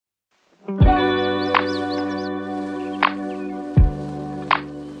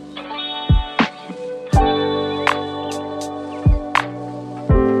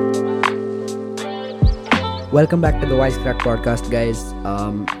Welcome back to the Wisecrack podcast, guys.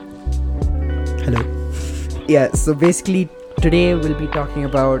 Hello. Yeah, so basically today we'll be talking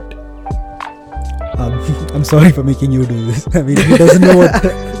about... I'm sorry for making you do this. I mean, he doesn't know what...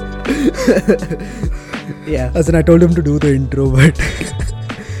 Yeah. As in, I told him to do the intro, but...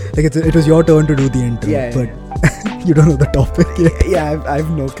 like, it was your turn to do the intro, Yeah, but you don't know the topic yet. Yeah, I've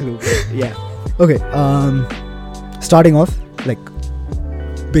no clue. Yeah. Okay, starting off, like,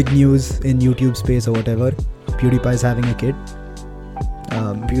 big news in YouTube space or whatever. PewDiePie is having a kid.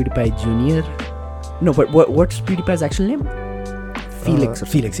 PewDiePie Jr. No, but what's PewDiePie's actual name? Felix.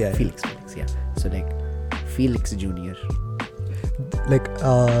 Felix, yeah. Felix, yeah. So, like, Felix Jr. Like,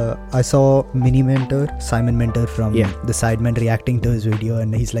 I saw Simon Mentor from the Sidemen reacting to his video,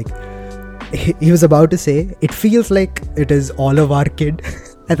 and he's like, he was about to say, it feels like it is all of our kid.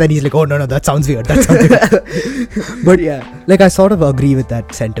 And then he's like, oh, no, that sounds weird. But yeah, like, I sort of agree with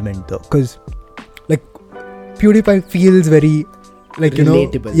that sentiment though, because like PewDiePie feels very like, you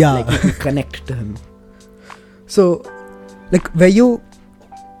relatable. Know, yeah, like you can connect to him. So, like, were you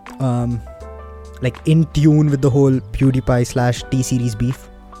like in tune with the whole PewDiePie / T-Series beef?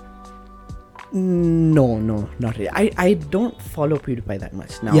 No, not really. I don't follow PewDiePie that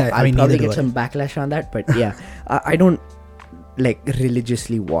much now. Yeah, I'll probably get some backlash on that, but yeah, I don't like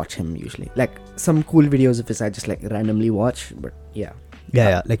religiously watch him usually. Like, some cool videos of his I just like randomly watch, but yeah.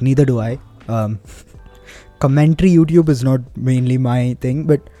 Yeah, like neither do I. Commentary YouTube is not mainly my thing,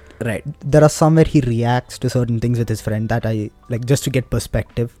 but right, there are some where he reacts to certain things with his friend that I like just to get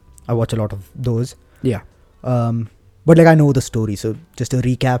perspective. I watch a lot of those. Yeah. But like, I know the story, so just a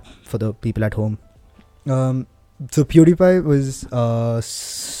recap for the people at home. So PewDiePie was a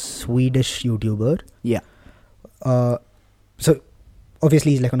Swedish YouTuber. Yeah. So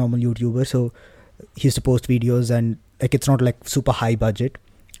obviously he's like a normal YouTuber, so he used to post videos, and like it's not like super high budget.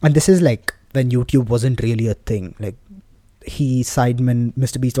 And this is like when YouTube wasn't really a thing. Like, Sidemen,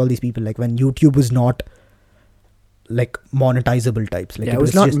 Mr. Beast, all these people, like when YouTube was not like monetizable types. Like, yeah, it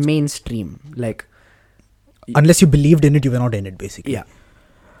was not mainstream. Like, unless you believed in it, you were not in it, basically. Yeah.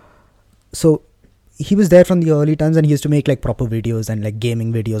 So he was there from the early times, and he used to make like proper videos and like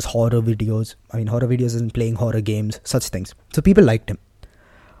gaming videos, horror videos. I mean, horror videos and playing horror games, such things. So people liked him.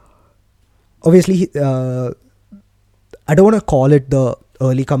 Obviously, I don't want to call it the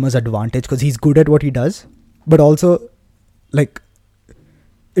early comers advantage, because he's good at what he does, but also like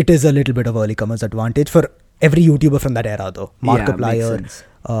it is a little bit of early comers advantage for every YouTuber from that era though. Markiplier,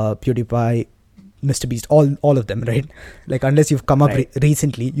 PewDiePie, Mr. Beast, all of them, right? Like, unless you've come up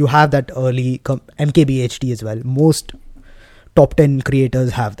recently, you have that early MKBHD as well. Most top 10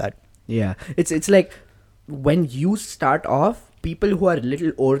 creators have that. Yeah, it's like when you start off, people who are a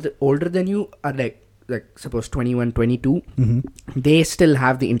little older than you are like suppose 21, 22, they still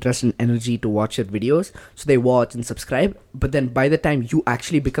have the interest and energy to watch your videos, so they watch and subscribe. But then by the time you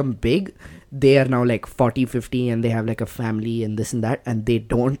actually become big, they are now like 40, 50, and they have like a family and this and that, and they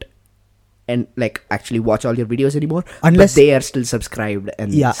don't and like actually watch all your videos anymore, unless they are still subscribed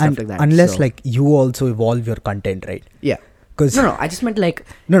and stuff like that. Unless like you also evolve your content, right? Yeah. Because no, I just meant like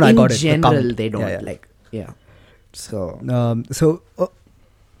in I got general they don't like. Yeah. So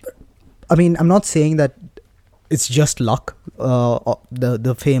I mean, I'm not saying that it's just luck.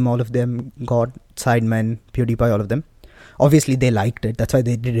 The fame all of them got, Sidemen, PewDiePie, all of them. Obviously, they liked it. That's why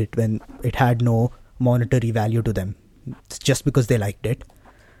they did it when it had no monetary value to them. It's just because they liked it.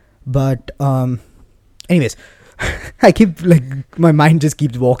 But anyways, I keep like my mind just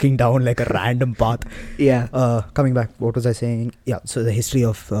keeps walking down like a random path. Yeah. Coming back, what was I saying? Yeah. So the history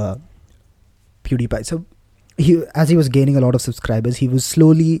of PewDiePie. So as he was gaining a lot of subscribers, he was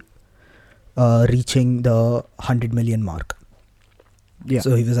slowly reaching the 100 million mark. Yeah.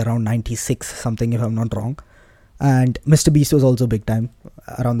 So he was around 96 something, if I'm not wrong. And Mr. Beast was also big time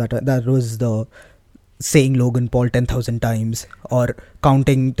around that time. That was the saying Logan Paul 10,000 times, or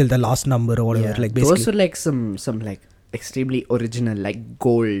counting till the last number or whatever. Yeah. Like, basically, those are like some like extremely original, like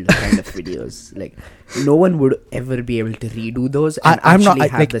gold kind of videos. Like, no one would ever be able to redo those. And I'm not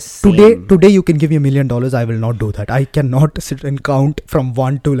have like the same. Today you can give me $1 million. I will not do that. I cannot sit and count from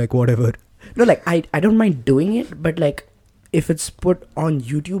 1 to like whatever. No, like I don't mind doing it, but like if it's put on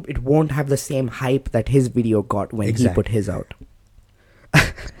YouTube, it won't have the same hype that his video got when he put his out.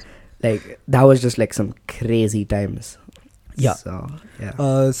 Like, that was just like some crazy times. Yeah. So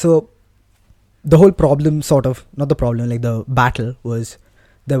yeah. So the whole problem, sort of, not the problem, like the battle was,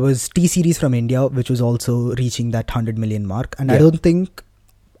 there was T-Series from India, which was also reaching that 100 million mark. And I don't think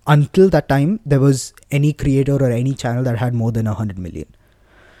until that time there was any creator or any channel that had more than 100 million.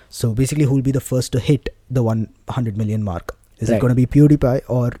 So basically, who will be the first to hit the 100 million mark? Is it going to be PewDiePie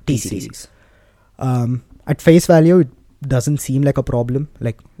or T-Series? at face value, it doesn't seem like a problem.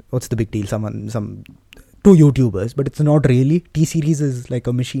 Like, what's the big deal? Two YouTubers, but it's not really. T-Series is like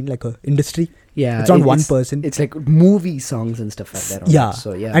a machine, like a industry. Yeah, it's not one person. It's like movie songs and stuff like that. Yeah.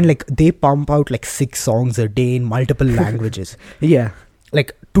 So yeah, and like they pump out like 6 songs a day in multiple languages. Yeah.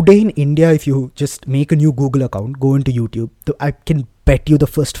 Like today in India, if you just make a new Google account, go into YouTube, I can bet you the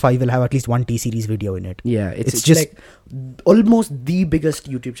first 5 will have at least one T-Series video in it. Yeah, it's just like almost the biggest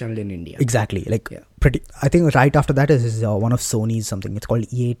YouTube channel in India. Exactly. Like pretty. I think right after that is one of Sony's something. It's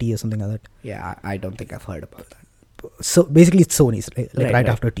called EAT or something like that. Yeah, I don't think I've heard about that. So basically, it's Sony's right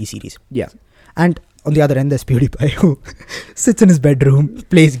after T-Series. Yeah. And on the other end, there's PewDiePie, who sits in his bedroom,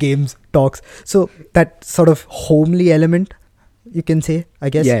 plays games, talks. So that sort of homely element, you can say, I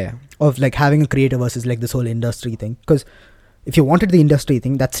guess, of like having a creator versus like this whole industry thing. Because if you wanted the industry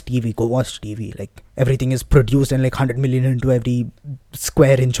thing, that's TV. Go watch TV. Like everything is produced and like 100 million into every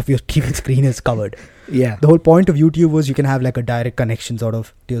square inch of your TV screen is covered. Yeah. The whole point of YouTube was you can have like a direct connection sort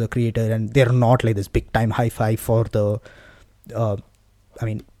of to the creator, and they're not like this big time hi-fi for the,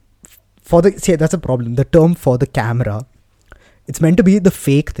 see, that's a problem. The term for the camera, it's meant to be the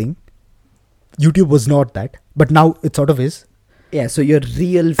fake thing. YouTube was not that, but now it sort of is. Yeah, so you're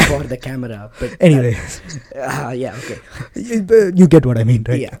real for the camera. But anyway. Yeah, okay. You get what I mean,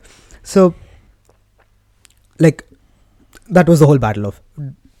 right? Yeah. So, like, that was the whole battle of,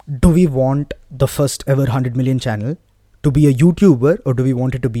 do we want the first ever 100 million channel to be a YouTuber, or do we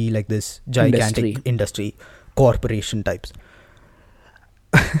want it to be like this gigantic industry corporation types?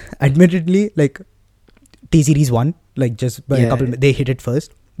 Admittedly, like, T-Series won, like, just by a couple, they hit it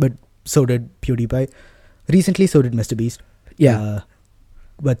first, but so did PewDiePie. Recently, so did Mr. Beast. Yeah.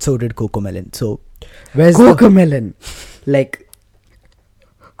 But so did Cocomelon. So, where's Cocomelon? Like,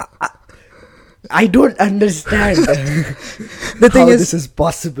 I don't understand the thing how is, this is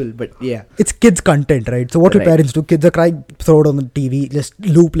possible, but yeah. It's kids' content, right? So what do parents do? Kids are crying, throw it on the TV, just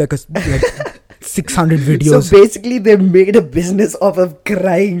loop like 600 videos. So basically they made a business off of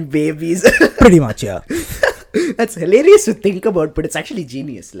crying babies. Pretty much, yeah. That's hilarious to think about, but it's actually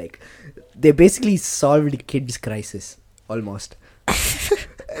genius. Like, they basically solved kids' crisis, almost.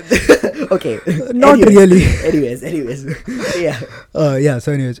 Okay. Not really. Anyways. Yeah.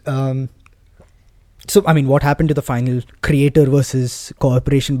 So anyways, so I mean, what happened to the final creator versus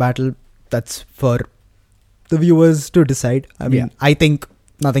corporation battle? That's for the viewers to decide. I mean, I think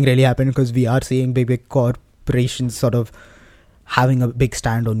nothing really happened because we are seeing big corporations sort of having a big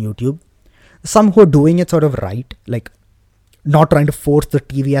stand on YouTube. Some who are doing it sort of right, like not trying to force the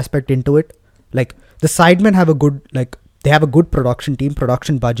TV aspect into it. Like the Sidemen have a good, like they have a good production team,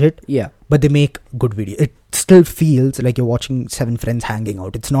 production budget. Yeah. But they make good video. It still feels like you're watching 7 friends hanging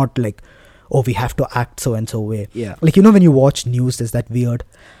out. It's not like, oh, we have to act so and so way. Yeah. Like, you know, when you watch news, there's that weird,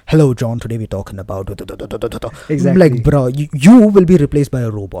 hello, John, today we're talking about... Exactly. Like, bro, you will be replaced by a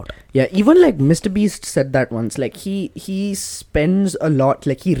robot. Yeah, even like Mr. Beast said that once. Like, he spends a lot,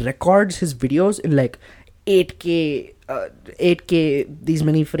 like, he records his videos in like 8K, these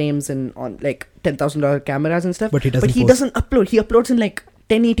many frames and on like $10,000 cameras and stuff. But he doesn't upload. He uploads in like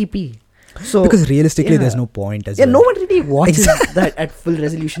 1080p. So because realistically, there's no point as well. No one really watches that at full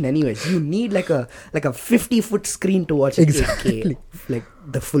resolution anyways. You need like a 50-foot screen to watch 8K, like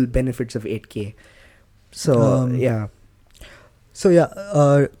the full benefits of 8K. So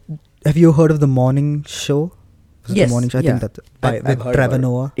have you heard of the morning show? Yes, the morning show? I think that with Trevor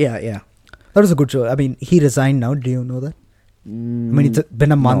Noah. Yeah. That was a good show. I mean, he resigned now. Do you know that? I mean, it's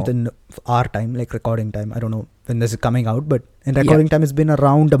been a month in our time, like recording time. I don't know when this is coming out, but in recording time, it's been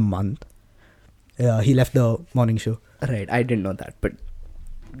around a month. He left the morning show. Right, I didn't know that, but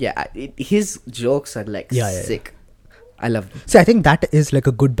yeah, his jokes are like sick. I love them. See, I think that is like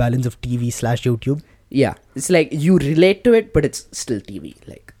a good balance of TV/YouTube. Yeah, it's like you relate to it, but it's still TV.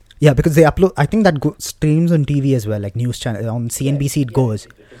 Like, yeah, because they upload. I think that streams on TV as well, like news channel on CNBC. It goes,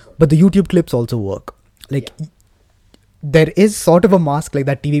 but the YouTube clips also work. Like, there is sort of a mask, like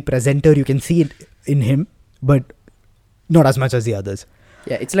that TV presenter. You can see it in him, but not as much as the others.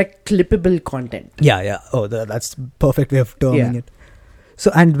 Yeah, it's like clippable content. Yeah. Oh, that's perfect way of terming it.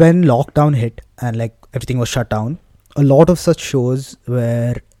 So, and when lockdown hit and like everything was shut down, a lot of such shows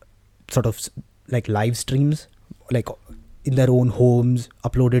were sort of like live streams, like in their own homes,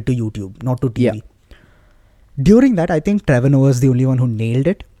 uploaded to YouTube, not to TV. Yeah. During that, I think Trevor Noah was the only one who nailed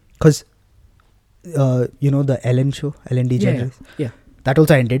it because, the Ellen show, Ellen DeGeneres. Yeah. That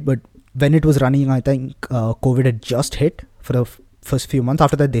also ended, but when it was running, I think COVID had just hit for the first few months.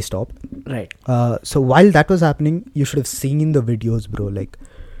 After that, they stopped. Right. So while that was happening, you should have seen the videos, bro. Like,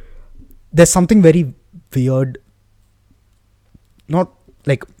 there's something very weird. Not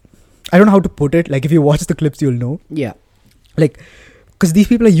like, I don't know how to put it. Like if you watch the clips, you'll know. Yeah. Like, because these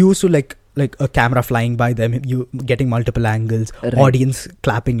people are used to like a camera flying by them, you getting multiple angles, Right. audience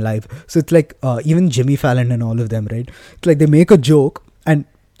clapping live. So it's like even Jimmy Fallon and all of them, right? It's like they make a joke and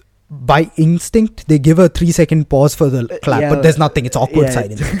by instinct they give a 3-second pause for the clap, Yeah. but there's nothing. It's awkward Yeah.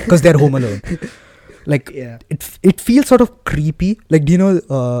 silence because they're home alone. Like Yeah. it feels sort of creepy. Like, do you know?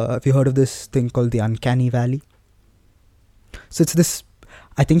 Have you heard of this thing called the uncanny valley? So it's this.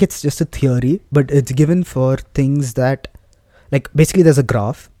 I think it's just a theory, but it's given for things that, like, basically there's a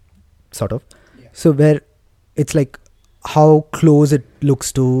graph, sort of. Yeah. So where it's like how close it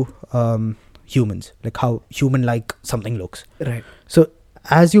looks to humans, like how human-like something looks. Right. So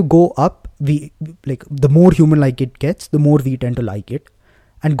as you go up, we like the more human-like it gets, the more we tend to like it.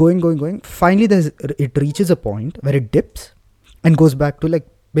 And going. Finally, it reaches a point where it dips and goes back to like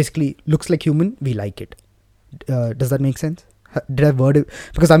basically looks like human. We like it. Does that make sense? Did I word it?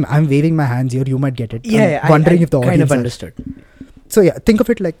 Because I'm waving my hands here. You might get it. Yeah. I'm wondering if the audience kind of are- understood. So yeah, think of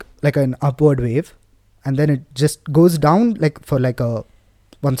it like an upward wave, and then it just goes down like for like a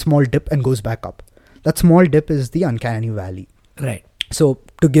one small dip and goes back up. That small dip is the uncanny valley. Right. So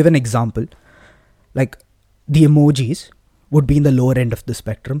to give an example, like the emojis would be in the lower end of the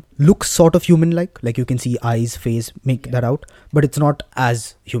spectrum. Looks sort of human-like, like you can see eyes, face, make that out, but it's not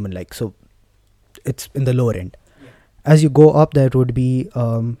as human-like. So it's in the lower end. Yeah. As you go up, there would be,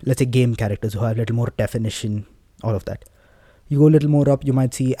 let's say, game characters who have a little more definition, all of that. You go a little more up, you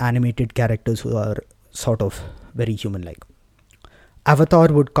might see animated characters who are sort of very human-like. Avatar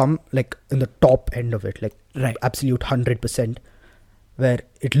would come like in the top end of it, like Right. absolute 100%, where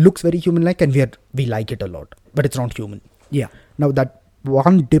it looks very human-like and we like it a lot, but it's not human. Yeah. Now that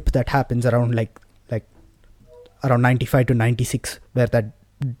one dip that happens around like around 95 to 96, where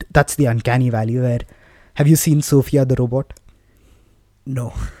that's the uncanny valley. Where have you seen Sophia the robot?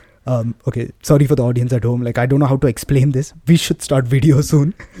 No. Okay, sorry for the audience at home. Like I don't know how to explain this. We should start video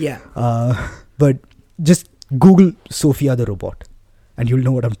soon. Yeah. But just Google Sophia the robot, and you'll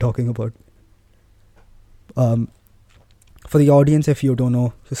know what I'm talking about. For the audience, if you don't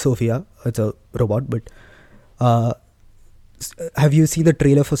know Sophia, it's a robot. But have you seen the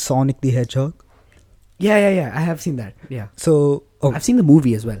trailer for Sonic the Hedgehog? Yeah. I have seen that. Yeah. So, I've seen the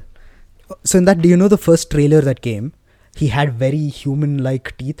movie as well. So in that, do you know the first trailer that came? He had very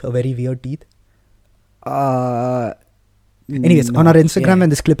human-like teeth, a very weird teeth. Anyways, on our Instagram, when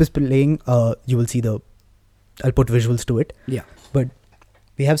this clip is playing, you will see I'll put visuals to it. Yeah. But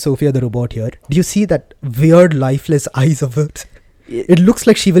we have Sophia the robot here. Do you see that weird, lifeless eyes of hers? It looks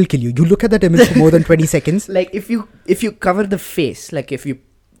like she will kill you. You look at that image for more than 20 seconds. Like if you cover the face, like if you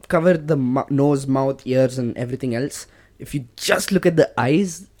cover the nose, mouth, ears, and everything else, if you just look at the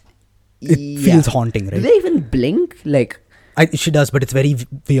eyes, It feels haunting, Do right? they even blink? Like, She does, but it's very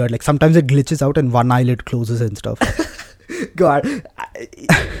weird. Like sometimes it glitches out and one eyelid closes and stuff. God.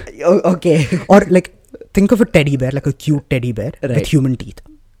 Okay. Or like, think of a teddy bear, like a cute teddy bear with Right. human teeth.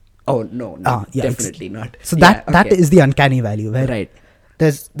 Oh no, Yeah, definitely not. So Yeah, that okay. is the uncanny value, where right.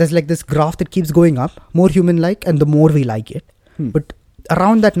 there's like this graph that keeps going up, more human-like, and the more we like it. But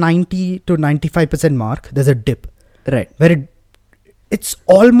around that 90 to 95% mark, there's a dip Right. where it's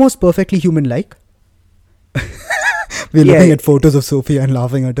almost perfectly human-like. We're Yeah. looking at photos of Sophia and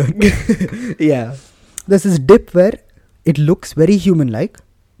laughing at her. Yeah. There's this dip where it looks very human-like,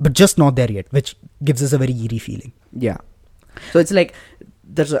 but just not there yet, which gives us a very eerie feeling. Yeah. So it's like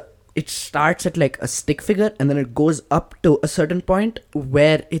it starts at like a stick figure and then it goes up to a certain point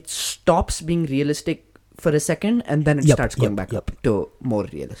where it stops being realistic for a second and then it Yep, starts going yep, back yep. up to more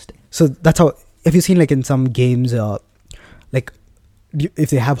realistic. So that's how. Have you seen like in some games, like if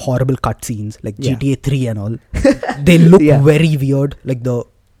they have horrible cutscenes, like Yeah. GTA 3 and all, they look Yeah. very weird. Like the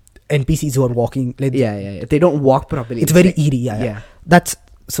NPCs who are walking, like Yeah. They don't walk properly. it's very like- eerie. Yeah. Yeah. That's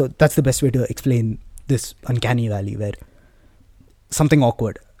the best way to explain this uncanny valley, where something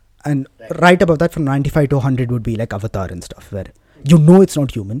awkward. And right above that, from 95 to 100 would be like Avatar and stuff, where you know it's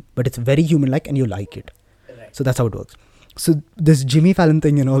not human, but it's very human-like and you like it. Right. So that's how it works. So this Jimmy Fallon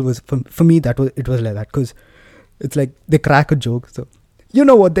thing and all was, for me, it was like that, because it's like they crack a joke. So, you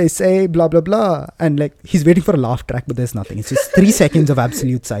know what they say, blah, blah, blah. And like, he's waiting for a laugh track, but there's nothing. It's just 3 seconds of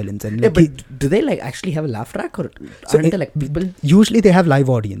absolute silence. And Yeah, like, but do they like actually have a laugh track or So aren't they like people? usually they have live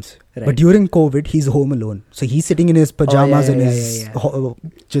audience. Right. But during COVID, he's home alone. So he's sitting in his pajamas yeah, and yeah, his yeah.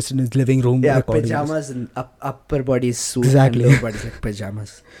 just in his living room. Yeah, recording this. pajamas and upper body suit Exactly. and lower body like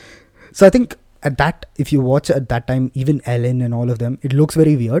pajamas. So I think at that, if you watch at that time, even Ellen and all of them, it looks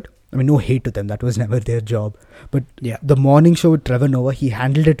very weird. I mean, no hate to them. That was never their job. But Yeah. the morning show with Trevor Noah, he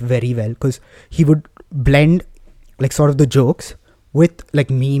handled it very well, because he would blend like sort of the jokes with like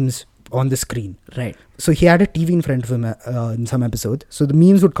memes on the screen. Right. So he had a TV in front of him in some episodes. So the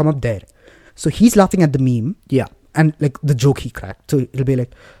memes would come up there. So he's laughing at the meme. Yeah. And like the joke he cracked. So it'll be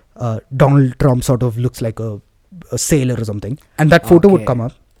like Donald Trump sort of looks like a sailor or something. And that photo would come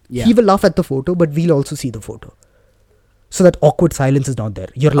up. Yeah. He will laugh at the photo, but we'll also see the photo. So that awkward silence is not there.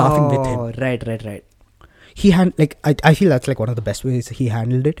 You're laughing with him. Right. He I feel that's like one of the best ways he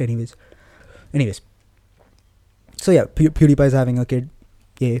handled it. Anyways. So yeah, PewDiePie is having a kid.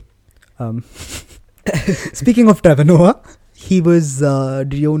 Yay. Speaking of Trevor Noah, he was.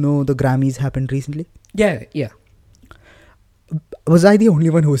 Did you know the Grammys happened recently? Yeah. Was I the only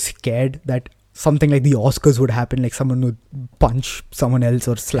one who was scared that something like the Oscars would happen, like someone would punch someone else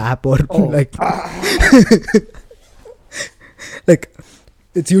or slap or like like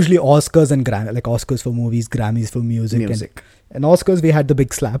it's usually Oscars and like Oscars for movies, Grammys for music. And Oscars we had the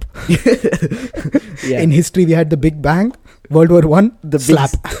big slap. Yeah. In history we had the Big Bang, World War One, the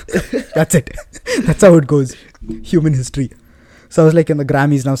slap. That's it. That's how it goes. Human history. So I was like, in the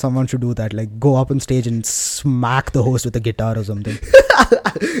Grammys now someone should do that, like go up on stage and smack the host with a guitar or something.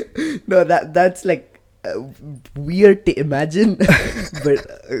 No, that's like weird to imagine, but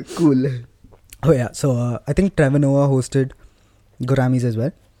cool. Oh yeah, so I think Trevor Noah hosted Grammys as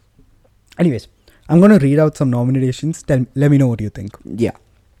well. Anyways, I'm going to read out some nominations. Let me know what you think. Yeah.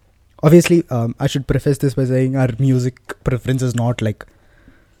 Obviously, I should preface this by saying our music preference is not like...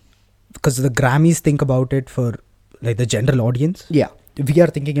 Because the Grammys think about it for like the general audience. Yeah. We are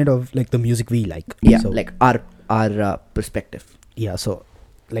thinking it of like the music we like. Yeah, so, like our perspective. Yeah, so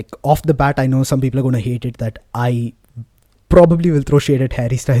like off the bat, I know some people are going to hate it that I probably will throw shade at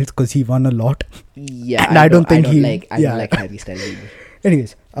Harry Styles because he won a lot. Yeah. And I don't like Harry Styles either.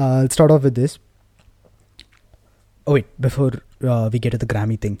 Anyways, I'll start off with this. Oh wait, before we get to the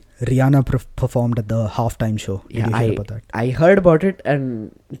Grammy thing, Rihanna performed at the halftime show. Did you hear about that? I heard about it,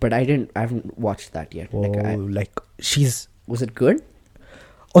 but I haven't watched that yet. She's... Was it good?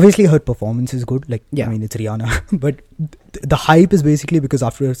 Obviously her performance is good. Like, yeah. I mean, it's Rihanna. But the hype is basically because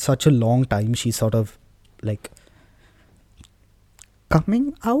after such a long time, she's sort of like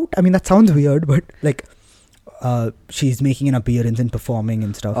coming out. I mean, that sounds weird, but like she's making an appearance and performing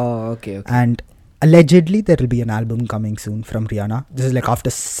and stuff. Oh, okay. And allegedly there will be an album coming soon from Rihanna. This is like after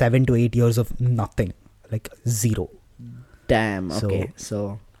 7 to 8 years of nothing, like zero. Damn. Okay.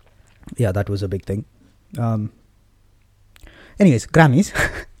 So yeah, that was a big thing. Anyways, Grammys.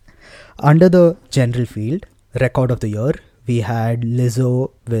 Under the general field, record of the year, we had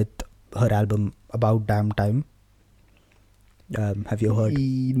Lizzo with her album About Damn Time. Have you heard?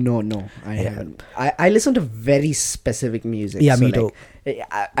 No, I haven't. I listen to very specific music. Yeah, so me too.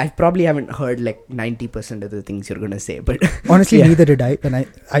 I probably haven't heard like 90% of the things you're gonna say, but honestly, yeah. Neither did I.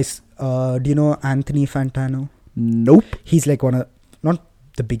 When do you know Anthony Fantano? Nope. He's like not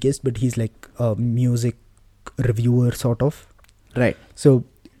the biggest, but he's like a music reviewer sort of. Right. So,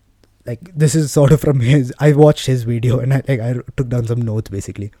 like this is sort of from his. I watched his video and I took down some notes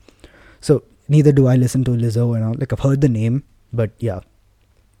basically. So neither do I listen to Lizzo and all. Like I've heard the name, but yeah.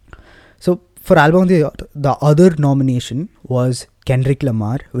 So for album of the year, the other nomination was Kendrick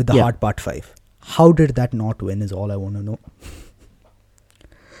Lamar with The Heart Part 5. How did that not win is all I want to know.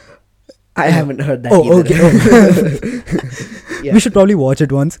 I haven't heard that either. Okay. Yeah. We should probably watch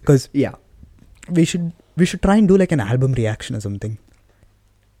it once because yeah, we should try and do like an album reaction or something.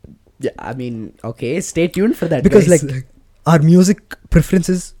 Yeah, I mean, okay, stay tuned for that. Because guys. like our music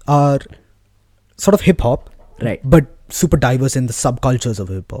preferences are sort of hip hop, right? But super diverse in the subcultures of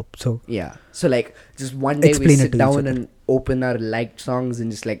hip hop. So yeah, so like just one day we sit down and open our liked songs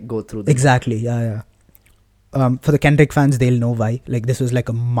and just like go through them. Exactly. Yeah. For the Kendrick fans, they'll know why. Like this was like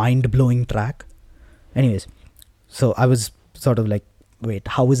a mind-blowing track. Anyways, so I was sort of like, wait,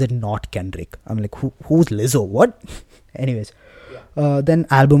 how is it not Kendrick? I'm like, who's Lizzo? What? Anyways, then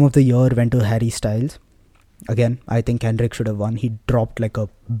album of the year went to Harry Styles. Again, I think Kendrick should have won. He dropped like a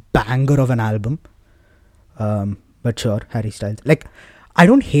banger of an album. But sure, Harry Styles. Like, I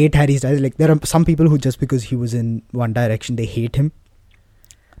don't hate Harry Styles. Like, there are some people who just because he was in One Direction, they hate him.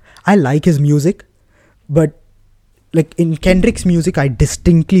 I like his music, but like in Kendrick's music, I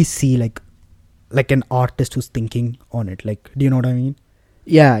distinctly see like an artist who's thinking on it. Like, do you know what I mean?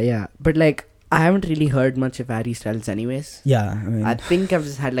 Yeah. But like, I haven't really heard much of Harry Styles anyways. Yeah, I mean, I think I've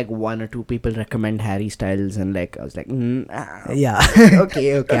just had like one or two people recommend Harry Styles and like I was like, yeah.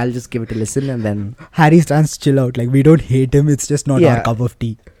 okay, I'll just give it a listen and then... Harry Styles, chill out. Like, we don't hate him. It's just not our cup of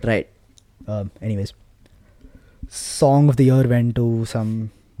tea. Right. Anyways. Song of the year went to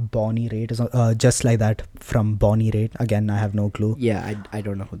some Bonnie Raitt. Just like that from Bonnie Raitt. Again, I have no clue. Yeah, I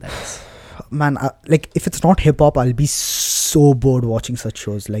don't know who that is. man, like if it's not hip hop, I'll be so bored watching such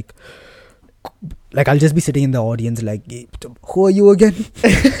shows. Like I'll just be sitting in the audience, like, who are you again?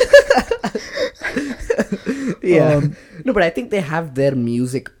 Yeah. No, but I think they have their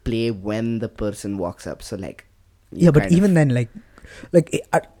music play when the person walks up. So like, yeah, but even then, like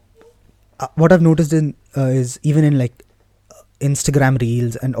what I've noticed is even in like Instagram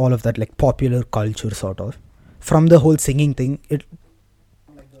reels and all of that, like popular culture sort of, from the whole singing thing, it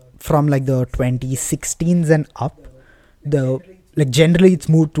from like the 2016s and up, the like generally it's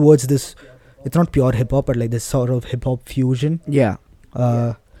moved towards this. It's not pure hip hop, but like this sort of hip hop fusion. Yeah.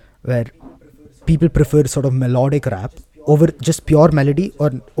 Where people prefer sort of melodic rap over just pure melody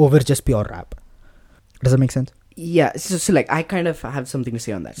or over just pure rap. Does that make sense? Yeah. So like, I kind of have something to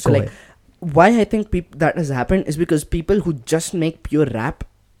say on that. So Go like, ahead. why I think that has happened is because people who just make pure rap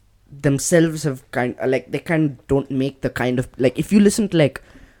themselves have don't make the kind of, like, if you listen to like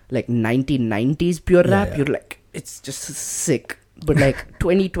 1990s pure rap, you're like, it's just sick. But like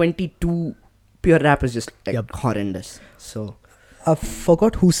 2022 pure rap is just like horrendous. So I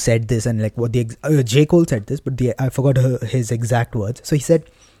forgot who said this and like what J. Cole said this, but I forgot his exact words. So he said,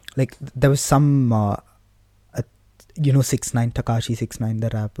 like, there was some 6ix9ine, Tekashi 6ix9ine, the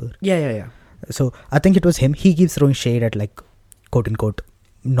rapper. Yeah. So I think it was him. He keeps throwing shade at like quote unquote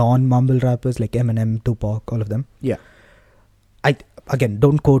non-mumble rappers like Eminem, Tupac, all of them. Yeah. Again,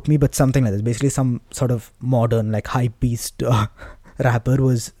 don't quote me, but something like this. Basically, some sort of modern, like, hype-beast rapper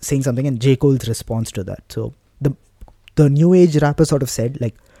was saying something, and J. Cole's response to that. So, the new age rapper sort of said,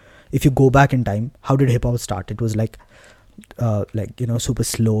 like, if you go back in time, how did hip-hop start? It was like, super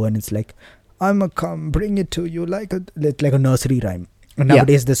slow, and it's like, I'ma come bring it to you like a nursery rhyme. And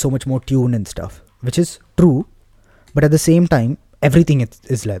nowadays, there's so much more tune and stuff, which is true. But at the same time, everything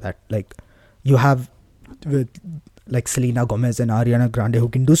is like that. Like, you have like Selena Gomez and Ariana Grande who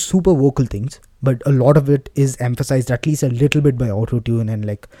can do super vocal things, but a lot of it is emphasized at least a little bit by auto-tune and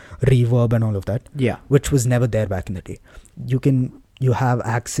like reverb and all of that. Yeah. Which was never there back in the day. You have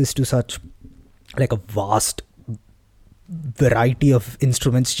access to such like a vast variety of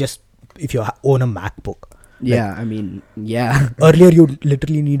instruments just if you own a MacBook. Yeah, like, I mean, yeah. Earlier you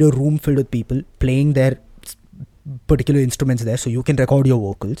literally need a room filled with people playing their particular instruments there, so you can record your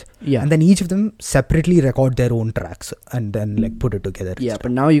vocals, and then each of them separately record their own tracks and then like put it together.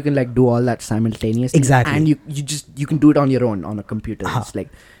 But now you can like do all that simultaneously, exactly, and you can do it on your own on a computer. It's like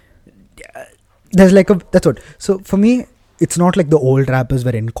there's like that's what. So for me, it's not like the old rappers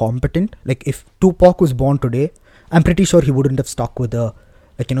were incompetent. Like if Tupac was born today, I'm pretty sure he wouldn't have stuck with the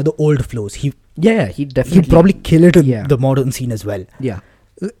old flows. He'd probably kill it in the modern scene as well.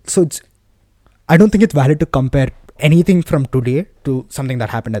 So I don't think it's valid to compare anything from today to something that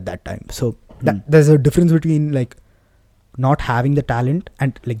happened at that time. So there's a difference between like not having the talent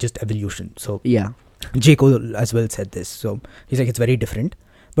and like just evolution. So J. Cole as well said this. So he's like, it's very different.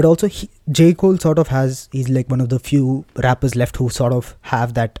 But also J. Cole sort of he's like one of the few rappers left who sort of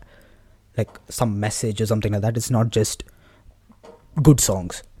have that like some message or something like that. It's not just good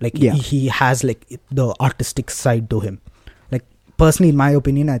songs. Like he has like the artistic side to him. Like personally, in my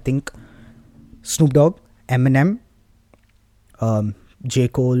opinion, I think Snoop Dogg, Eminem, J.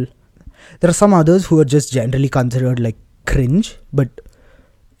 Cole. There are some others who are just generally considered like cringe, but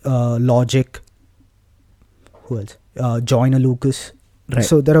Logic. Who else? Joyner Lucas. Right.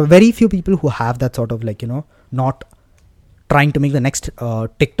 So there are very few people who have that sort of like not trying to make the next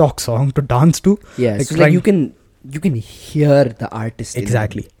TikTok song to dance to. Yeah, like, so like you can hear the artist.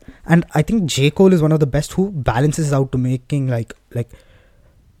 Exactly. And I think J. Cole is one of the best who balances out to making like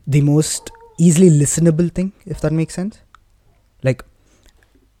the most easily listenable thing, if that makes sense. Like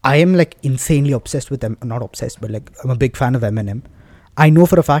I am like insanely obsessed with them. Not obsessed, but like I'm a big fan of Eminem. I know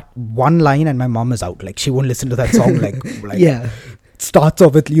for a fact one line and my mom is out. Like she won't listen to that song. like yeah. It starts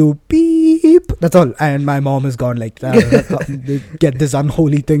off with you beep. That's all. And my mom is gone like get this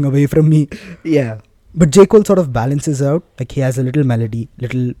unholy thing away from me. Yeah. But J. Cole sort of balances out. Like he has a little melody,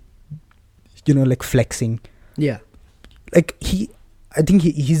 little like flexing. Yeah. Like I think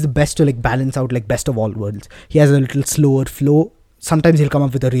he's the best to like balance out like best of all worlds. He has a little slower flow. Sometimes he'll come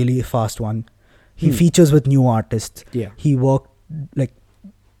up with a really fast one. He features with new artists. Yeah. He worked like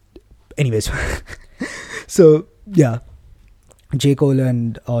anyways. So yeah, J. Cole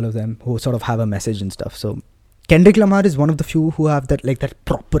and all of them who sort of have a message and stuff. So Kendrick Lamar is one of the few who have that like that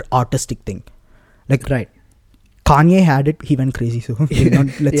proper artistic thing. Like right. Kanye had it. He went crazy. So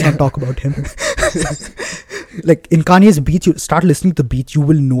let's not talk about him. Like in Kanye's beats, you start listening to the beats, you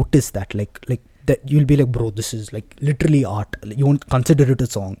will notice that like that you'll be like, bro, this is like literally art. You won't consider it a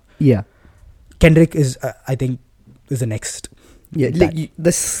song. Yeah. Kendrick is I think is the next. Yeah, like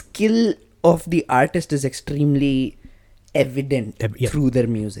the skill of the artist is extremely evident Yep. through their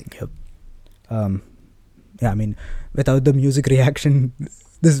music. Yep. Yeah, I mean, without the music reaction,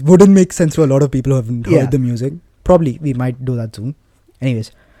 this wouldn't make sense to a lot of people who haven't heard Yeah. the music. Probably we might do that soon.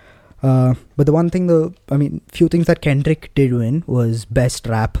 Anyways, but the one thing, few things that Kendrick did win was best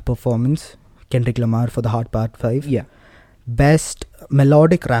rap performance. Kendrick Lamar for the Hard Part 5. Yeah. Best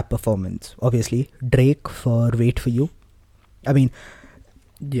melodic rap performance, obviously Drake for Wait For You. I mean,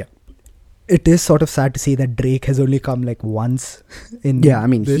 Yeah. it is sort of sad to see that Drake has only come like once in Yeah, I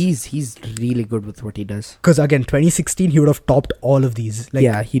mean, this. he's really good with what he does. Because again, 2016 he would have topped all of these. Like,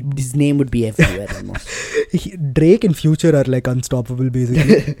 Yeah, his name would be everywhere almost. Drake and Future are like unstoppable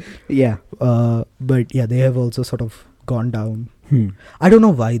basically. Yeah. But yeah, they have also sort of gone down. I don't know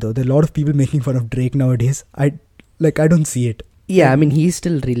why though. There are a lot of people making fun of Drake nowadays. I don't see it. Yeah, I mean, he's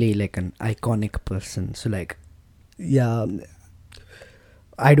still really like an iconic person. So like, Yeah,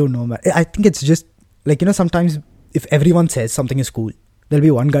 I don't know, man. I think it's just like, sometimes if everyone says something is cool, there'll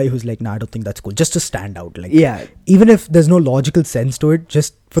be one guy who's like, nah, I don't think that's cool, just to stand out. Like, yeah, even if there's no logical sense to it,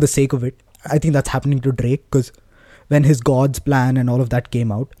 just for the sake of it. I think that's happening to Drake, because when his God's Plan and all of that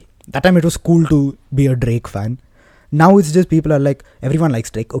came out, that time it was cool to be a Drake fan. Now it's just people are like, everyone likes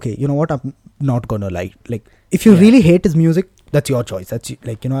Drake. Okay, you know what? I'm not gonna like if you really hate his music, that's your choice. That's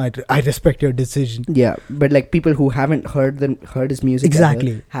like, I respect your decision. yeah. But like people who haven't heard his music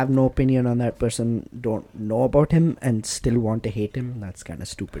Exactly. ever, have no opinion on that person, don't know about him, and still want to hate him. That's kind of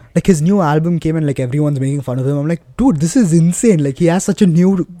stupid. Like his new album came and like everyone's making fun of him. I'm like, dude, this is insane. Like he has such a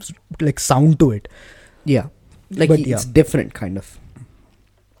new like sound to it. Yeah, like But it's different kind of.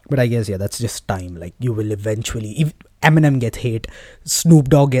 But I guess, yeah, that's just time. Like you will eventually, if Eminem gets hate, Snoop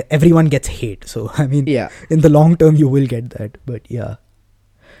Dogg, everyone gets hate. So I mean, Yeah, in the long term you will get that. But yeah,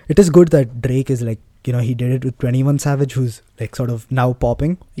 it is good that Drake is like, he did it with 21 Savage, who's like sort of now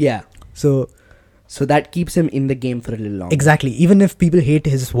popping. yeah. So that keeps him in the game for a little longer. exactly, even if people hate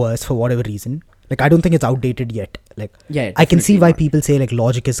his verse for whatever reason, like I don't think it's outdated yet. Like Yeah, I can see why definitely not. people say like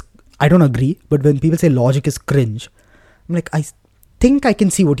Logic is, I don't agree, but when people say Logic is cringe, I'm like, I think I can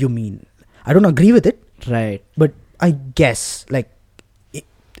see what you mean. I don't agree with it, Right. but I guess like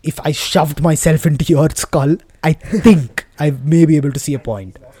if I shoved myself into your skull, I think I may be able to see a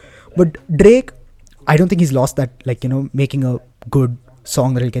point. But Drake, I don't think he's lost that, like, making a good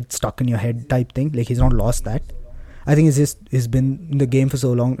song that'll get stuck in your head type thing. Like he's not lost that. I think he's been in the game for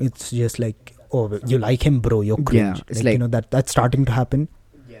so long. It's just like, oh, you like him, bro, you're cringe. Yeah, it's like, like- that's starting to happen.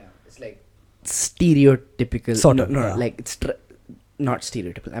 Yeah, it's like stereotypical. Sort of, no, yeah. like it's not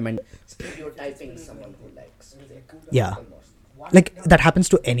stereotypical. I mean, stereotyping someone who likes music. Yeah. Like that happens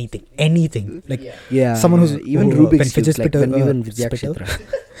to anything. Like Yeah, someone who's even when Rubik's fidget cubes, like spinner, when we were in spitter. Vidyakshatra.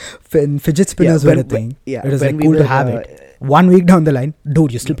 When fidget spinners were a thing, yeah, it was when like we cool to were, have it. 1 week down the line,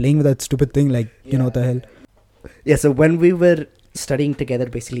 dude, you're still playing with that stupid thing. Like, what the hell? Yeah, so when we were studying together,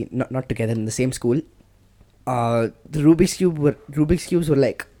 basically not together in the same school, the Rubik's cubes were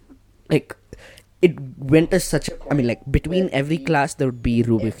like it went as such a, I mean, like between every class there would be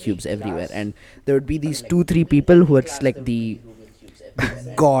Rubik's cubes everywhere, and there would be these 2-3 people who are just like the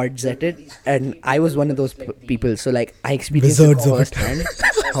gods at it, and I was one of those people. So like I experienced Wizards it of it. firsthand.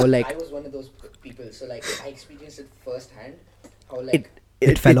 How like I was one of those people, so like I experienced it firsthand. How like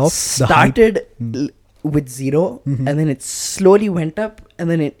It fell off, the hype. started with 0, and then it slowly went up, and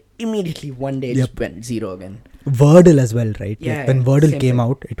then it immediately one day just went 0 again. Wordle as well, right? Yeah, Like when Wordle same came thing.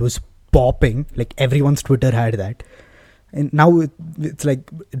 out, it was popping. Like everyone's Twitter had that. And now it's like,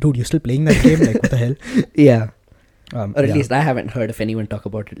 dude, you're still playing that game? Like, what the hell? Yeah, or at yeah. least I haven't heard of anyone talk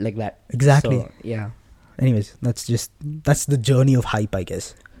about it like that. Exactly. So, yeah, Anyways, that's the journey of hype, I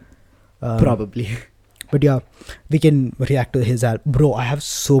guess. probably. But yeah, we can react to his album. Bro, I have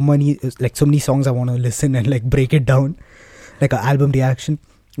so many songs I want to listen and like break it down. Like an album reaction.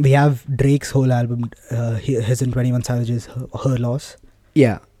 We have Drake's whole album, his and 21 Savage's Her Loss.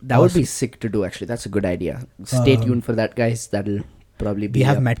 Yeah, that would be Awesome. sick to do. Actually, that's a good idea. Stay tuned for that, guys. That'll probably be. We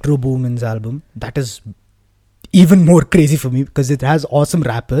have up. Metro Boomin's album. That is even more crazy for me because it has awesome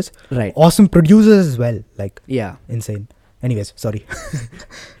rappers, Right. awesome producers as well. Like, Yeah. insane. Anyways, sorry.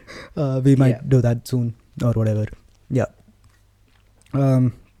 We might do that soon or whatever. Yeah.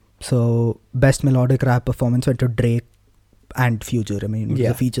 So best melodic rap performance went to Drake and Future. I mean, it was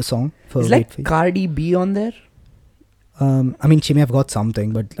a feature song for Is Wait like For You. Cardi B on there? I mean, she may have got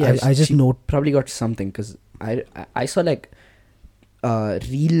something, but Yeah, I just she note. probably got something because I saw like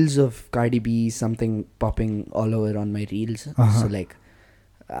reels of Cardi B something popping all over on my reels. Uh-huh. So like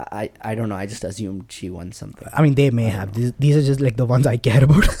I don't know. I just assumed she won something. I mean, they may have. These are just like the ones I care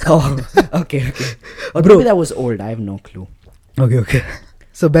about. Oh, okay. Or Bro. maybe that was old. I have no clue. Okay.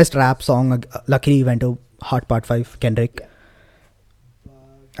 So best rap song, luckily went to Hot Part 5, Kendrick.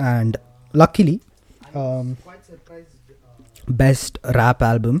 And luckily, best rap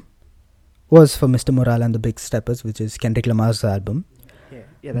album was for Mr. Morale and the Big Steppers, which is Kendrick Lamar's album.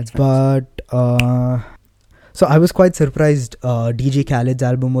 Yeah, that's fine. But so I was quite surprised DJ Khaled's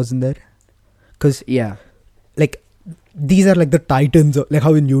album wasn't there, because Yeah. like these are like the titans of, like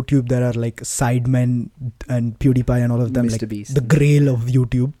how in YouTube there are like Sidemen and PewDiePie and all of them, Mr. like Beast. the grail of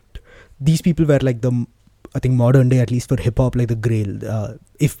YouTube. These people were like the, I think modern day, at least for hip hop, like the grail.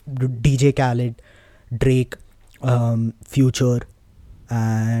 If DJ Khaled, Drake, Future,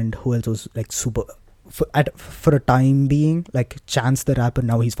 and who else was like super for a time being, like Chance the Rapper,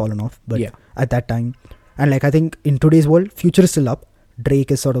 now he's fallen off, but Yeah. at that time, and like I think in today's world, Future is still up, Drake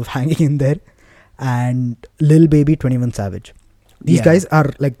is sort of hanging in there, and Lil Baby, 21 Savage. These Yeah. guys are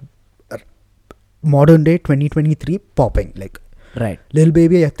like modern day 2023 popping. Like Right. Lil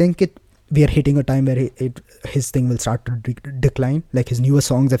Baby, I think we are hitting a time where his thing will start to decline. Like his newer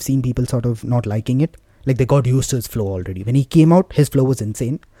songs, I've seen people sort of not liking it. Like they got used to his flow already. When he came out, his flow was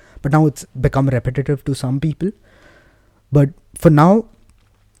insane, but now it's become repetitive to some people. But for now,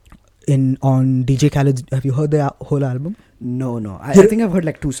 on DJ Khaled's, have you heard the whole album? No. I You're- think I've heard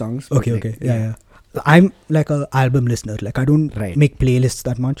like 2 songs. but, Okay, like, okay, yeah. I'm like a album listener. Like I don't Right. make playlists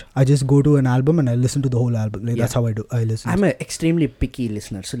that much. I just go to an album and I listen to the whole album. Like Yeah. that's how I do. I listen. I'm an extremely picky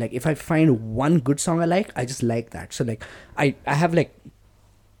listener. So like if I find one good song I like, I just like that. So like I have like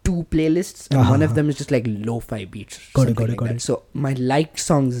 2 playlists, and one of them is just like lo-fi beats. Got it, something got it, like got that. it. So my liked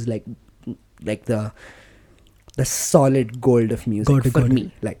songs is like the solid gold of music Got it, for got it.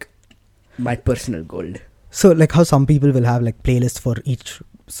 me. Like my personal gold. So like how some people will have like playlists for each,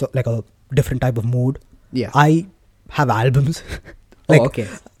 so like a different type of mood. Yeah. I have albums. Like okay.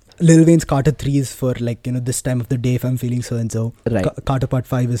 Lil Wayne's Carter 3 is for like, this time of the day if I'm feeling so and so. Right. Carter Part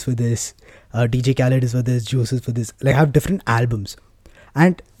 5 is for this. DJ Khaled is for this. Juice is for this. Like I have different albums.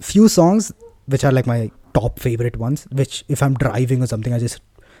 And few songs which are like my top favorite ones, which if I'm driving or something,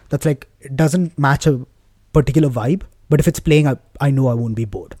 that's like, it doesn't match a particular vibe. But if it's playing, I know I won't be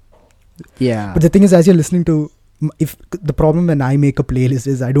bored. Yeah. But the thing is, as you're listening to, if the problem when I make a playlist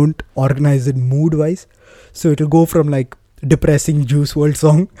is I don't organize it mood wise, so it'll go from like depressing Juice WRLD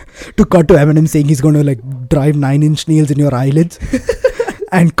song to cut to Eminem saying he's going to like drive 9-inch nails in your eyelids,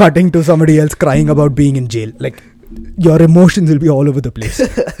 and cutting to somebody else crying about being in jail. Like your emotions will be all over the place.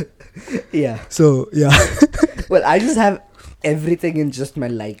 yeah. So yeah. Well, I just have everything in just my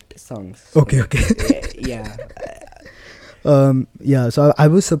liked songs. So, Okay. yeah. Yeah. So I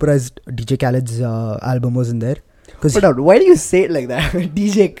was surprised DJ Khaled's album wasn't there. Hold on, why do you say it like that?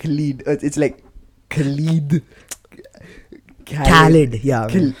 DJ Khaled. It's like Khaled. Khaled, yeah.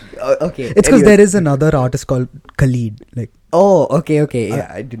 Okay. It's because there is another artist called Khalid. Like Oh, okay.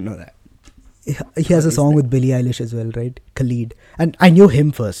 Yeah, I didn't know that. he has a song with Billie Eilish as well, right? Khalid. And I knew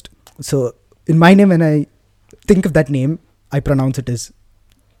him first. So in my name, when I think of that name, I pronounce it as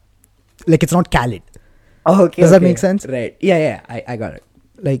like it's not Khaled. Oh, okay. Does that make sense? Right. Yeah. I got it.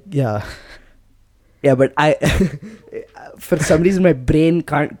 Like yeah. Yeah, but I, for some reason, my brain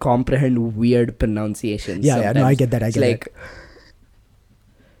can't comprehend weird pronunciations. Yeah. No, I get that.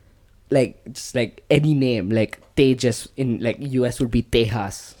 Just like any name, like Tejas in like US would be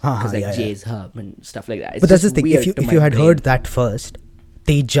Tejas because like yeah. Jay's Hub and stuff like that. It's But that's the just thing. weird If to you my had brain. heard that first,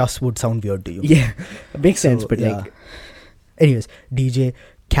 they just would sound weird to you. Yeah, it makes sense. So, But yeah. like, Anyways, DJ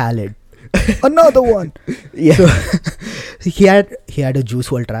Khaled, another one. yeah, So he had a Juice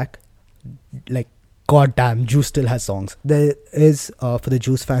WRLD track. Like goddamn, Juice still has songs. There is for the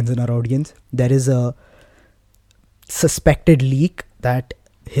Juice fans in our audience, there is a suspected leak that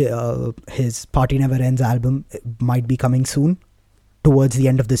his Party Never Ends album might be coming soon, towards the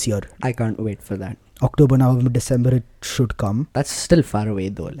end of this year. I can't wait for that. October, November, December, it should come. That's still far away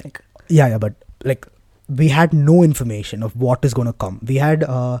though. Like, Yeah, but like we had no information of what is going to come. We had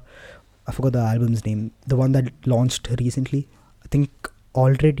I forgot the album's name, the one that launched recently. I think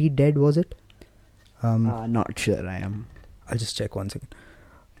Already Dead, was it? not sure I am. I'll just check one second.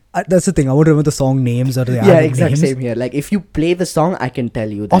 That's the thing. I won't remember the song names or the Yeah, album exact names. same here. Like, if you play the song, I can tell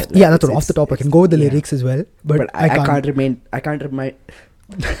you that. Yeah, that's off the top. I can go with the yeah. lyrics as well, but I can't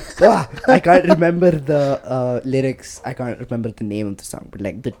I can't remember the lyrics. I can't remember the name of the song, but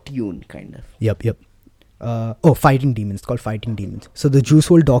like the tune, kind of. Yep. Fighting Demons. It's called Fighting Demons. So the Juice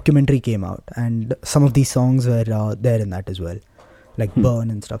WRLD documentary came out, and some of these songs were there in that as well, like Burn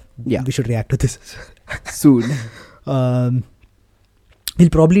and stuff. Yeah. We should react to this Soon. We'll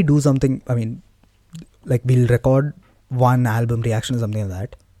probably do something. I mean, like we'll record one album reaction or something like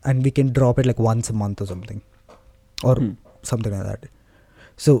that, and we can drop it like once a month or something, or something like that.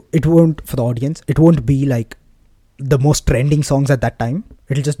 So it won't, for the audience, it won't be like the most trending songs at that time.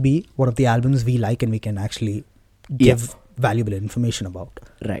 It'll just be one of the albums we like and we can actually give valuable information about.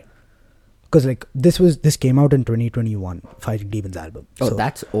 Right. Because like this came out in 2021, Fighting Demons album. Oh, so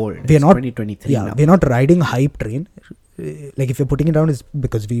that's old. We're It's not 2023 now. we're not riding hype train. Like if you're putting it down, it's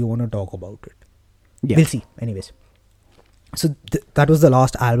because we want to talk about it. Yeah. We'll see. Anyways, so that was the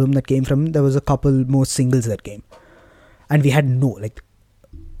last album that came from him. There was a couple more singles that came, and we had like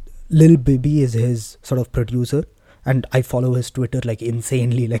Lil Bibby is his sort of producer, and I follow his Twitter like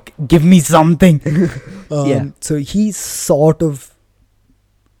insanely. Like, give me something. So he sort of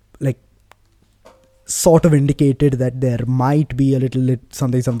indicated that there might be a little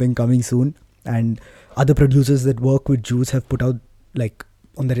something coming soon, and other producers that work with Juice have put out like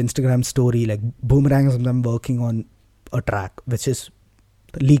on their Instagram story like boomerangs of them working on a track which is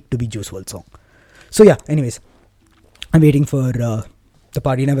leaked to be Juice WRLD song. So yeah, anyways, I'm waiting for the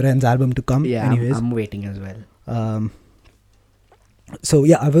Party Never Ends album to come. Yeah, anyways, I'm waiting as well. So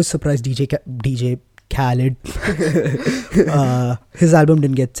yeah, I was surprised DJ Khaled his album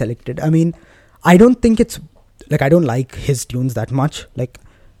didn't get selected. I mean, I don't think it's like, I don't like his tunes that much. Like,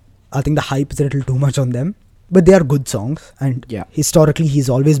 I think the hype is a little too much on them, but they are good songs, and historically he's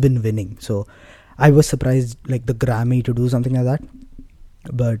always been winning. So I was surprised like the Grammy to do something like that.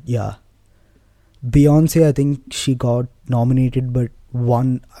 But yeah, Beyonce, I think she got nominated, but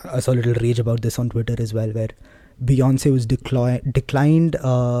I saw a little rage about this on Twitter as well, where Beyonce was declined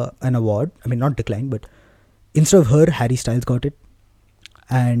an award. I mean, not declined, but instead of her, Harry Styles got it.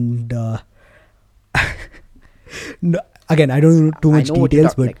 And no, again, I don't know too much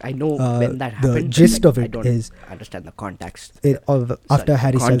details, but I know when that happened. The gist of it I don't is, understand the context. After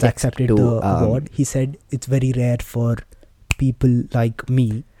Harry Styles accepted the award, he said it's very rare for people like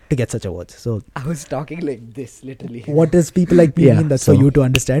me to get such awards. So I was talking like this, literally. What does people like me mean? That's for you to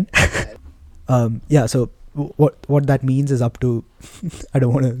understand. So what that means is up to I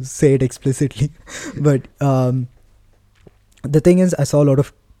don't want to say it explicitly, but the thing is, I saw a lot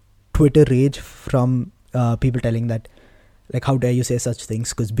of Twitter rage from people telling that, like, how dare you say such things,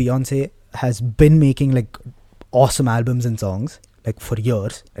 because Beyonce has been making like awesome albums and songs like for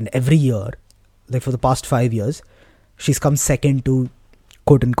years, and every year, like for the past 5 years, she's come second to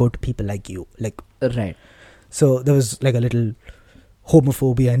quote unquote people like you, like, right. So there was like a little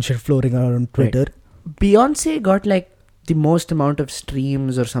homophobia and shit floating around on Twitter. Right. Beyonce got like the most amount of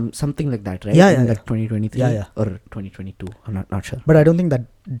streams or something like that, right? Yeah, like 2023 or 2022. I'm not sure. But I don't think that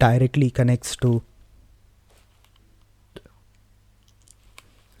directly connects to.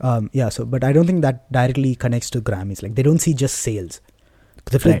 But I don't think that directly connects to Grammys. Like, they don't see just sales.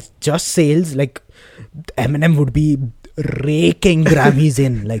 Because if it's just sales, like, Eminem would be raking Grammys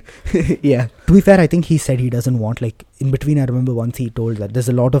in. Like, yeah. To be fair, I think he said he doesn't want, like, in between, I remember once he told that there's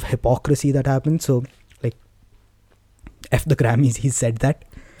a lot of hypocrisy that happens. So, like, F the Grammys, he said that.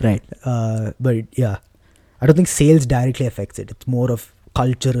 Right. But yeah, I don't think sales directly affects it. It's more of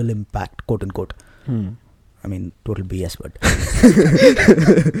cultural impact, quote unquote. I mean, total BS, but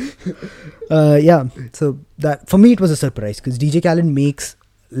so that for me it was a surprise, because DJ Khaled makes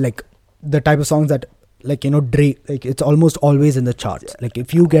like the type of songs that, like, you know, Drake, like, it's almost always in the charts. Like,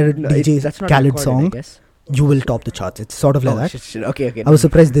 if you get a DJ Khaled song, you will top the charts. It's sort of like that. Shit. Okay. I was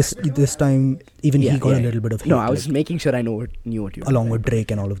surprised this time even he got a little bit of hate. No, I was making sure I knew what you along with Drake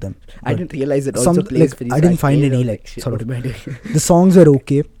and all of them. I didn't realize it also plays for these. I didn't find any like sort of the songs were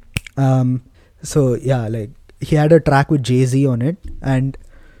okay. So yeah, like, he had a track with Jay-Z on it, and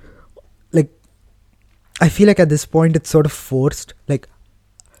like, I feel like at this point it's sort of forced. Like,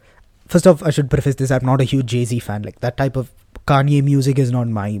 first off, I should preface this, I'm not a huge Jay-Z fan. Like, that type of Kanye music is not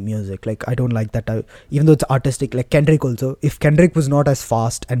my music. Like, I don't like that type, even though it's artistic. Like Kendrick also, if Kendrick was not as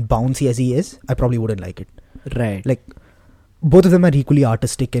fast and bouncy as he is, I probably wouldn't like it. Right. Like, both of them are equally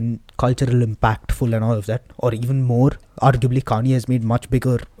artistic and cultural impactful and all of that, or even more. Arguably, Kanye has made much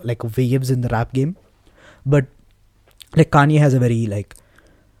bigger like waves in the rap game. But like, Kanye has a very, like,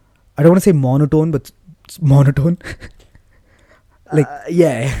 I don't want to say monotone, but monotone. Like,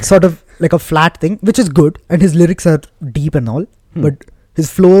 sort of like a flat thing, which is good, and his lyrics are deep and all, but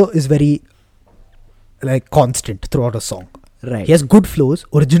his flow is very like constant throughout a song. Right. He has good flows,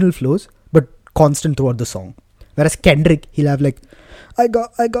 original flows, but constant throughout the song. Whereas Kendrick, he'll have like, I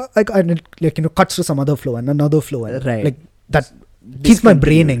got, and it, like, you know, cuts to some other flow and another flow, and like that keeps my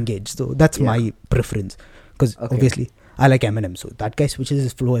brain engaged. So that's my preference, because obviously I like Eminem, so that guy switches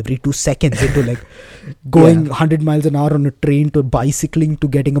his flow every 2 seconds into like going 100 miles an hour on a train to bicycling to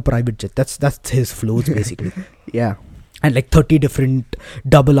getting a private jet. That's his flows basically. Yeah. and like 30 different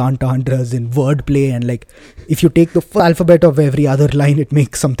double entendres in wordplay, and like if you take the full alphabet of every other line, it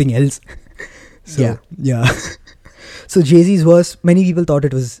makes something else. So yeah. So Jay-Z's verse, many people thought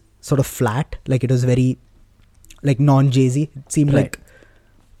it was sort of flat, like it was very like non-Jay-Z. It seemed like,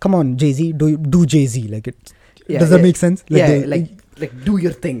 come on Jay-Z, do Jay-Z, like it. Does that make sense? Like do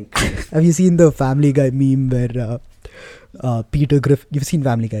your thing. Have you seen the Family Guy meme where Peter Griffin? You've seen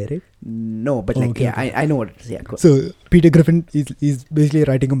Family Guy, right? No, but I know what it is. Yeah, cool. So Peter Griffin is basically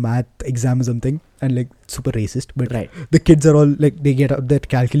writing a math exam or something, and like super racist. But the kids are all like, they get out their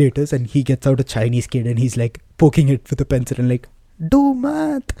calculators, and he gets out a Chinese kid, and he's like poking it with a pencil and like, do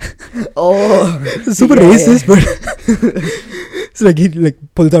math. Oh, super racist, but so like he like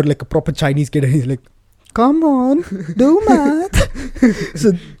pulls out like a proper Chinese kid, and he's like, come on, do math.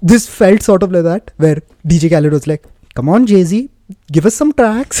 So this felt sort of like that, where DJ Khaled was like, come on Jay-Z, give us some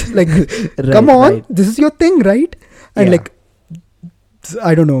tracks, like come on, this is your thing, right? And like,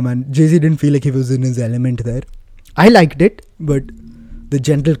 I don't know, man, Jay-Z didn't feel like he was in his element there. I liked it, but the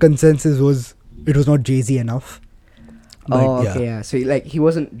general consensus was it was not Jay-Z enough. But, so like he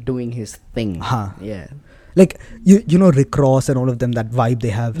wasn't doing his thing. Like you know Rick Ross and all of them, that vibe they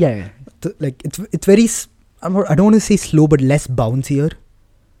have. Like it's very, I don't want to say slow, but less bouncier.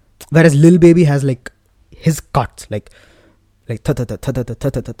 Whereas Lil Baby has like his cuts, like that's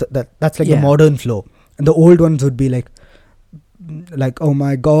like the modern flow, and the old ones would be like oh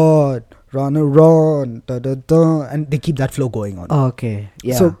my god, run, da da da, and they keep that flow going on.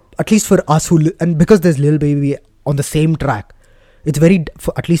 So at least for us and because there's Lil Baby on the same track, it's very,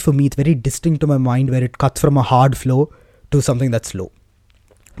 at least for me, it's very distinct to my mind, where it cuts from a hard flow to something that's slow.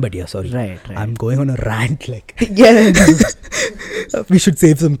 But yeah, sorry. Right. I'm going on a rant. Like, yeah. We should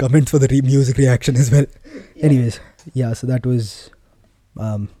save some comments for the music reaction as well. Yeah. Anyways, so that was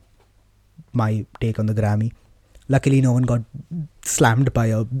my take on the Grammy. Luckily, no one got slammed by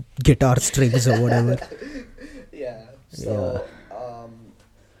a guitar strings or whatever.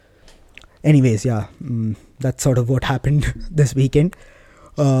 Anyways, that's sort of what happened this weekend.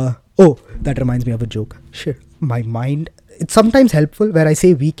 That reminds me of a joke. Shit, my mind, it's sometimes helpful where I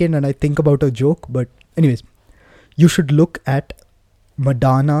say weekend and I think about a joke. But anyways, you should look at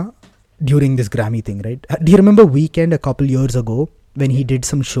Madonna during this Grammy thing, right? Do you remember Weekend a couple years ago when he did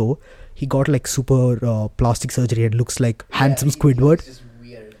some show? He got like super plastic surgery and looks like handsome Squidward. It's just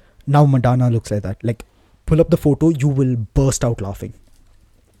weird. Now Madonna looks like that. Like, pull up the photo, you will burst out laughing.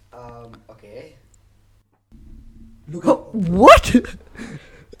 Okay. Look, what?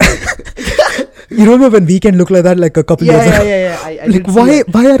 You remember when Weekend looked like that like a couple years ago? Yeah. I like,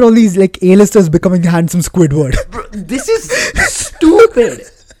 why are all these like A-listers becoming handsome Squidward? Bro, this is stupid.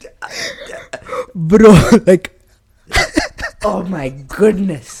 Bro, like... Oh my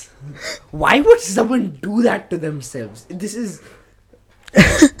goodness. Why would someone do that to themselves? This is...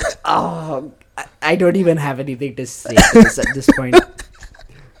 I don't even have anything to say at this point.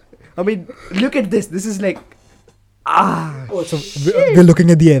 I mean, look at this. This is like... So we're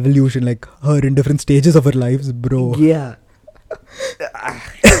looking at the evolution, like her in different stages of her lives, bro. Yeah.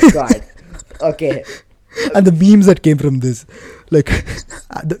 God. Okay. And the memes that came from this, like,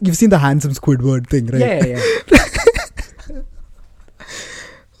 you've seen the handsome Squidward thing, right? Yeah.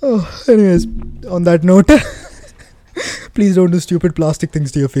 Anyways, on that note, please don't do stupid plastic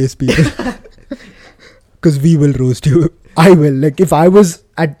things to your face, people. Because we will roast you. I will. Like, if I was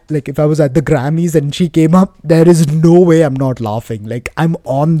at the Grammys and she came up, there is no way I'm not laughing. Like, I'm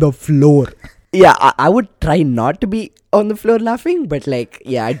on the floor. Yeah, I would try not to be on the floor laughing, but like,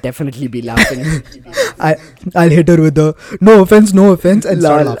 yeah, I'd definitely be laughing. I'll hit her with the no offense, and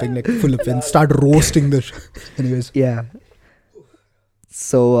start laughing, like full offense. Start roasting the anyways. Yeah.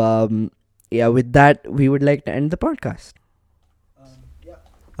 So, with that, we would like to end the podcast.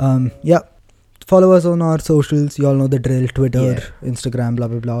 Follow us on our socials. You all know the drill. Twitter, Instagram, blah,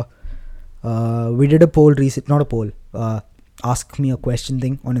 blah, blah. We did a poll not a poll. Ask me a question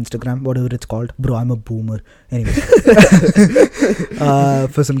thing on Instagram, whatever it's called. Bro, I'm a boomer. Anyway.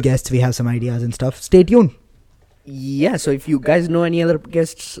 For some guests, we have some ideas and stuff. Stay tuned. Yeah, so if you guys know any other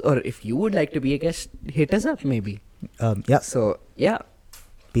guests, or if you would like to be a guest, hit us up maybe. Yeah. So, yeah.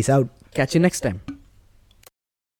 Peace out. Catch you next time.